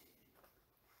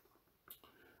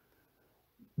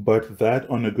 "But that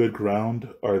on a good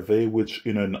ground are they which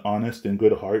in an honest and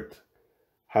good heart,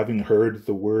 having heard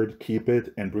the word, keep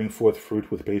it and bring forth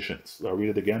fruit with patience." I'll read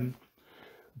it again.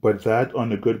 "But that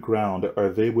on a good ground are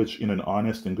they which in an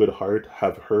honest and good heart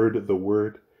have heard the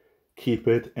word, keep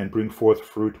it and bring forth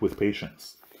fruit with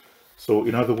patience." So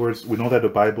in other words, we know that the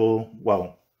Bible,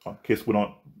 well, in case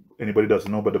anybody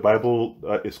doesn't know, but the Bible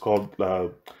is called,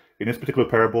 in this particular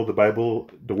parable,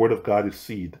 the word of God is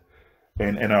seed,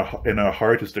 and our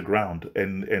heart is the ground.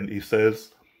 And he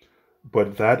says,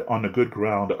 "But that on a good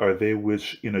ground are they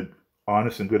which in an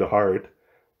honest and good heart,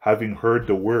 having heard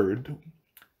the word,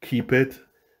 keep it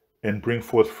and bring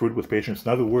forth fruit with patience."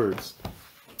 In other words,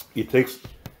 it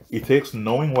takes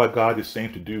knowing what God is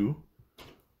saying to do,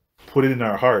 put it in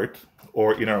our heart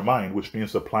or in our mind, which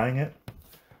means applying it.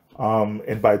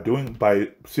 And by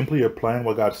simply applying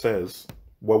what God says,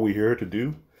 what we hear to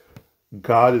do,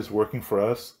 God is working for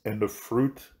us, and the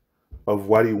fruit of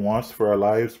what He wants for our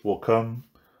lives will come,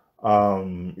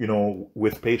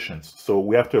 with patience. So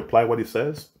we have to apply what He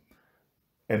says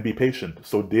and be patient.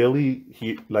 So daily,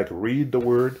 read the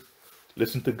word,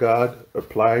 listen to God,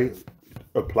 apply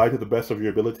to the best of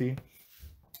your ability.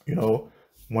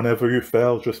 Whenever you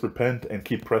fail, just repent and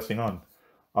keep pressing on.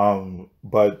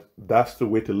 But that's the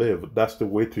way to live. That's the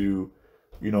way to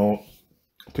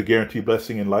guarantee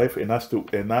blessing in life, and that's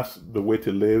the way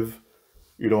to live,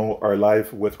 our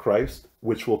life with Christ,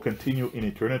 which will continue in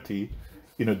eternity,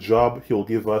 in a job He'll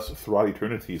give us throughout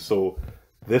eternity. So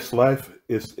this life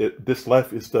is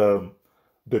the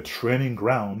training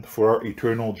ground for our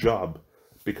eternal job,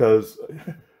 because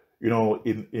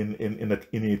in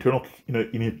the eternal,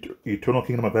 eternal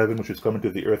kingdom of heaven, which is coming to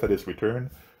the earth at his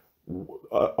return,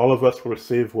 all of us who are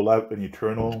saved will have an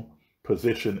eternal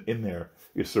position in there.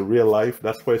 It's a real life.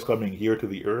 That's why it's coming here to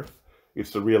the earth.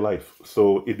 It's the real life.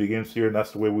 So it begins here, and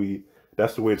that's the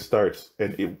way it starts.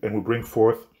 And we bring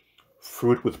forth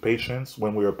fruit with patience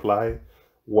when we apply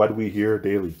what we hear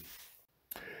daily.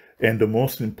 And the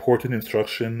most important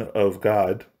instruction of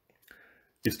God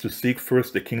is to seek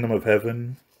first the kingdom of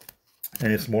heaven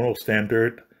and its moral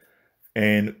standard,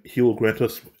 and he will grant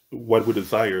us what we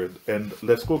desire. And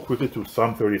let's go quickly to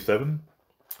Psalm 37.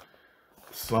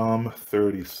 Psalm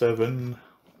 37.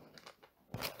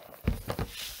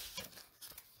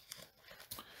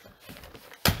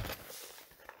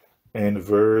 And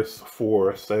verse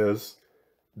 4 says,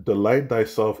 "Delight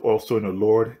thyself also in the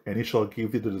Lord, and he shall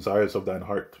give thee the desires of thine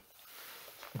heart."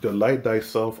 Delight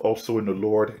thyself also in the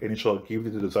Lord, and he shall give thee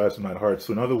the desires of thine heart.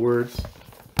 So in other words,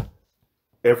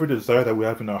 every desire that we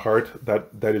have in our heart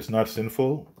that is not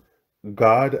sinful,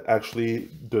 God actually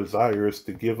desires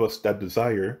to give us that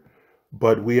desire,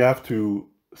 but we have to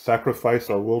sacrifice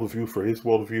our worldview for his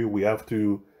worldview. We have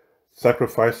to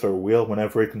sacrifice our will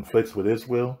whenever it conflicts with his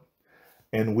will.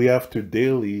 And we have to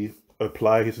daily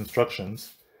apply his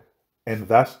instructions,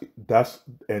 and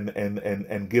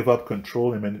and give up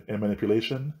control and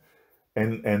manipulation,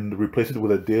 and replace it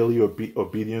with a daily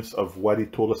obedience of what he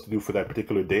told us to do for that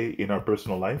particular day in our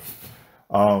personal life.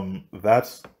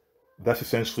 That's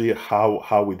essentially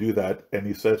how we do that. And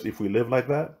he says, if we live like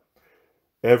that,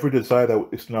 every desire that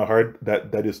is in our heart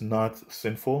that is not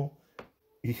sinful,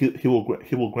 he will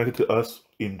grant it to us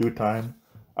in due time,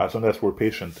 as long as we're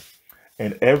patient.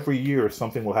 And every year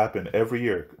something will happen. Every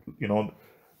year,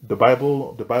 the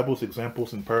Bible's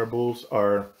examples and parables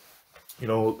are,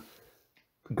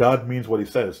 God means what he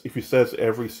says. If he says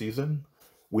every season,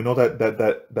 we know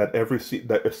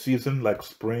that a season like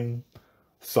spring,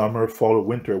 summer, fall, or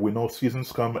winter, we know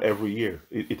seasons come every year.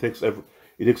 It takes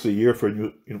a year for a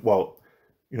new,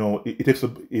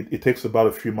 it takes about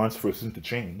a few months for a season to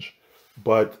change.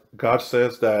 But God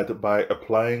says that by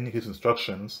applying his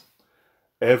instructions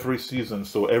every season,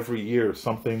 so every year,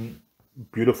 something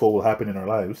beautiful will happen in our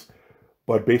lives.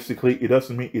 But basically, it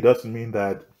doesn't mean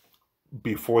that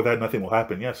before that nothing will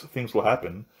happen. Yes, things will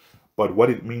happen, but what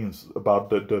it means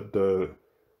about the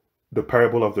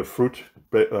parable of the fruit,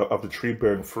 of the tree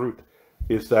bearing fruit,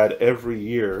 is that every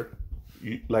year,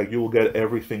 you will get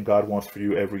everything God wants for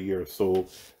you every year. So,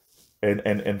 and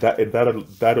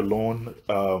that alone,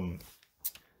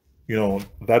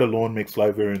 that alone makes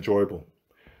life very enjoyable.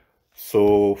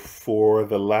 So for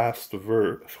the last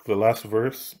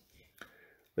verse,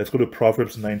 let's go to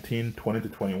Proverbs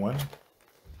 19:20-21.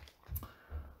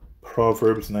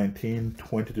 Proverbs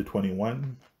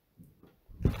 19:20-21.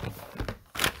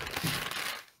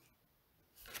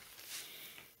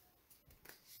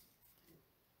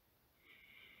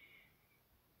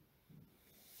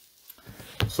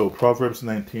 So Proverbs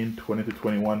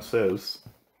 19:20-21 says,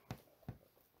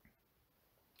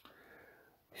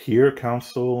 "Hear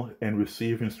counsel and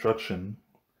receive instruction,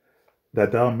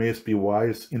 that thou mayest be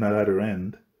wise in thy latter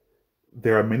end.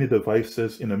 There are many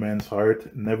devices in a man's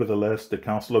heart, nevertheless the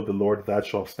counsel of the Lord that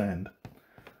shall stand."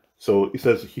 So it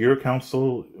says, hear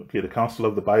counsel, the counsel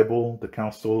of the Bible, the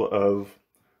counsel of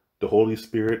the Holy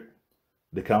Spirit,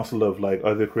 the counsel of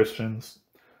other Christians.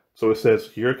 So it says,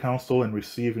 hear counsel and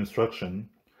receive instruction,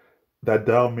 that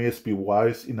thou mayest be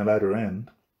wise in the latter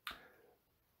end.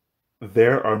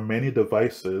 There are many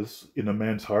devices in a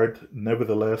man's heart,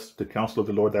 nevertheless the counsel of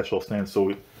the Lord that shall stand.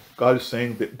 So God is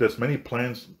saying that there's many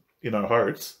plans in our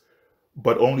hearts,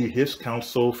 but only his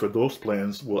counsel for those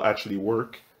plans will actually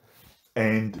work,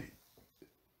 and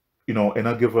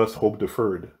not give us hope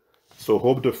deferred. So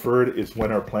hope deferred is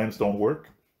when our plans don't work,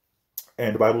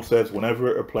 and the Bible says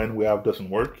whenever a plan we have doesn't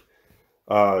work,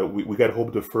 we get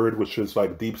hope deferred, which is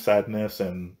like deep sadness,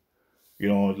 and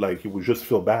we just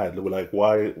feel bad. We're like,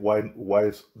 why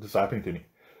is this happening to me?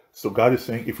 So God is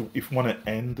saying, if we want to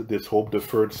end this hope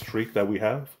deferred streak that we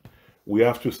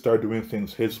have to start doing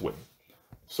things his way.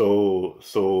 So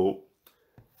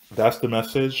that's the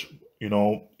message,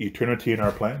 eternity in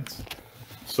our plans.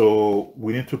 So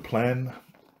we need to plan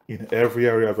in every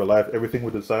area of our life, everything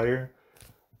we desire.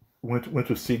 We need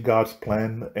to see God's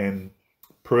plan and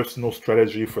personal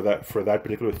strategy for that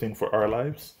particular thing for our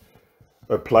lives.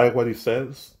 Apply what he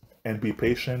says and be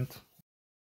patient